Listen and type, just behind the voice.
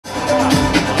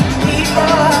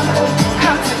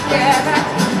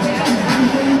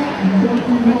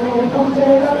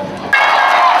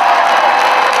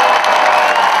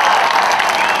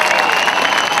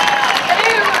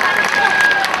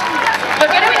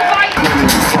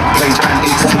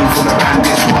from the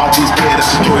bandits. RG's clear,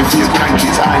 that's a joy for your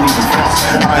grandkids. I ain't even fast,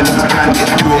 I ain't never planned it.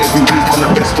 Do it every week on the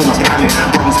best on the planet.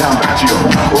 Runs down Baggio,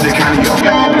 or the Canio.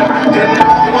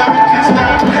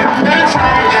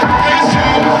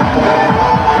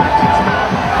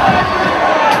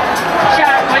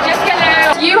 Jack, we're just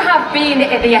gonna... You have been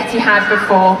at the Etihad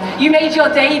before. You made your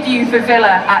debut for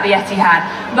Villa at the Etihad.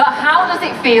 But how does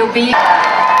it feel being...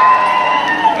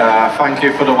 Thank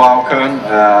you for the welcome.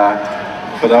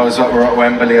 For those that were at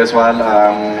Wembley as well,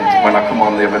 when I come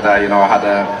on the other day, you know, I had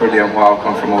a brilliant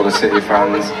welcome from all the City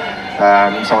fans.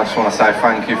 So I just want to say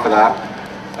thank you for that.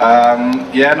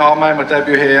 Yeah, no, I made my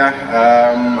debut here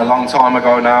a long time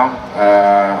ago now.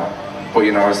 But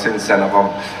you know, since then,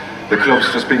 the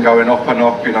club's just been going up and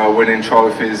up. You know, winning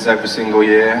trophies every single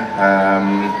year.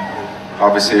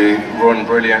 Obviously, run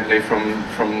brilliantly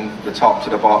from the top to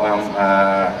the bottom.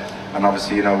 And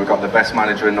obviously, you know, we've got the best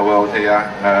manager in the world here.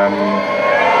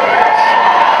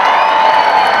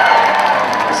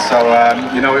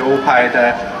 You know, it all played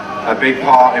a big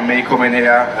part in me coming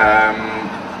here,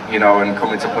 you know, and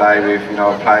coming to play with, you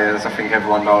know, players. I think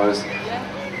everyone knows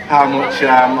how much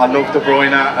I love De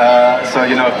Bruyne. So,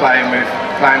 you know, playing with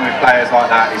players like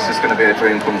that, it's just going to be a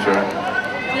dream come true.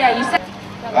 Yeah, you said...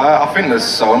 I think there's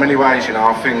so many ways, you know.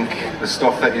 I think the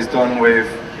stuff that he's done with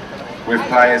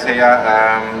players here,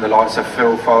 the likes of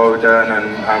Phil Foden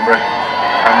and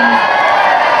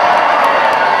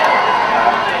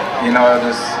you know,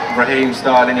 there's Raheem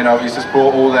Sterling. You know, he's just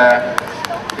brought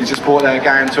their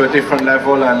game to a different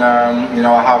level, and you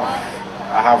know, I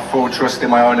have full trust in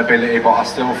my own ability, but I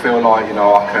still feel like, you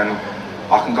know, I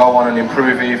can go on and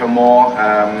improve even more,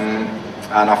 and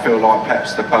I feel like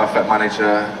Pep's the perfect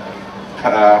manager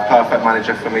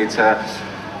for me to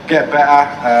get better,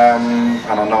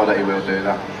 and I know that he will do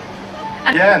that.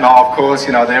 Yeah, no, of course,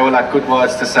 you know, they all had good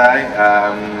words to say.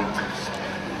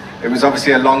 It was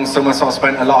obviously a long summer, so I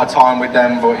spent a lot of time with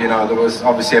them, but you know, there was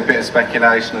obviously a bit of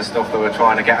speculation and stuff. They were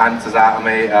trying to get answers out of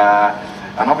me,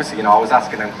 and obviously, you know, I was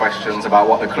asking them questions about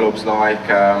what the club's like,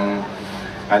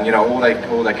 and you know, all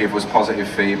they give was positive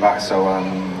feedback. So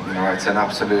you know, it's an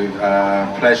absolute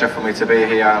pleasure for me to be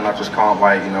here, and I just can't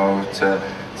wait, you know,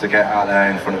 to get out there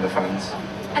in front of the fans.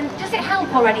 And does it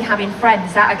help already having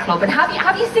friends at a club? And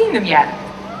have you seen them yet?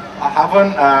 I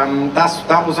haven't.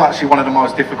 That was actually one of the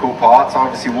most difficult parts. I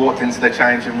obviously walked into the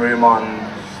changing room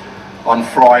on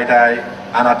Friday,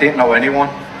 and I didn't know anyone.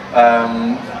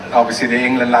 Obviously, the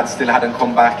England lads still hadn't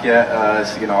come back yet.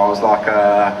 So, you know, I was like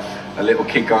a little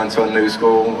kid going to a new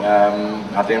school.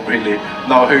 I didn't really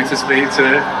know who to speak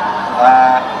to.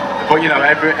 But you know,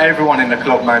 everyone in the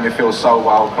club made me feel so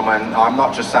welcome, and I'm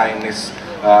not just saying this.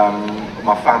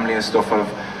 My family and stuff have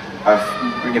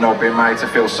you know, been made to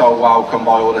feel so welcome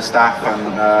by all the staff,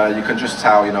 and you can just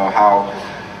tell, you know, how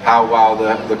well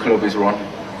the club is run.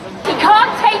 He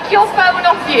can't take your phone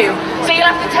off you, so you'll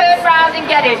have to turn round and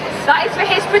get it. That is for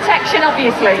his protection,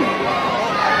 obviously.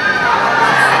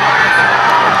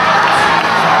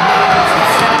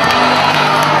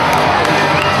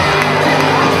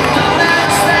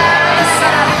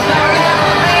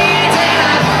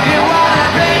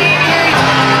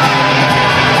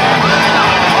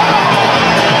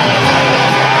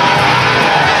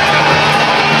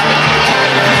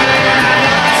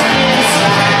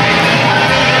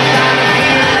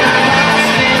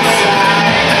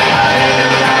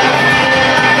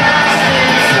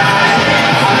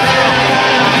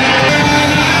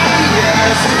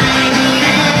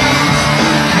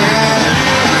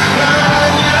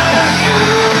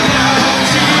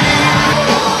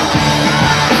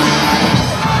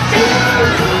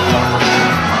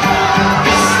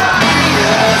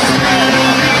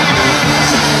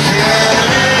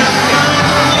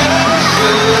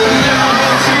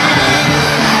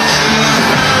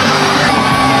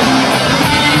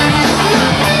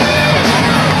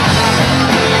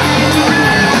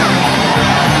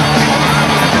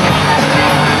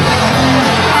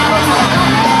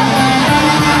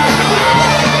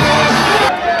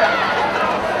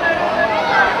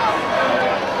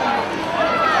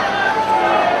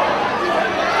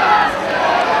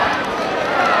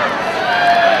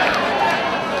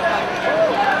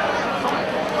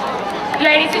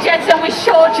 Ladies and gentlemen, we're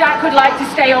sure Jack would like to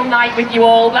stay all night with you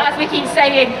all, but as we keep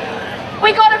saying,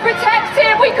 we got to protect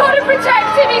him,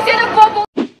 he's in a bubble.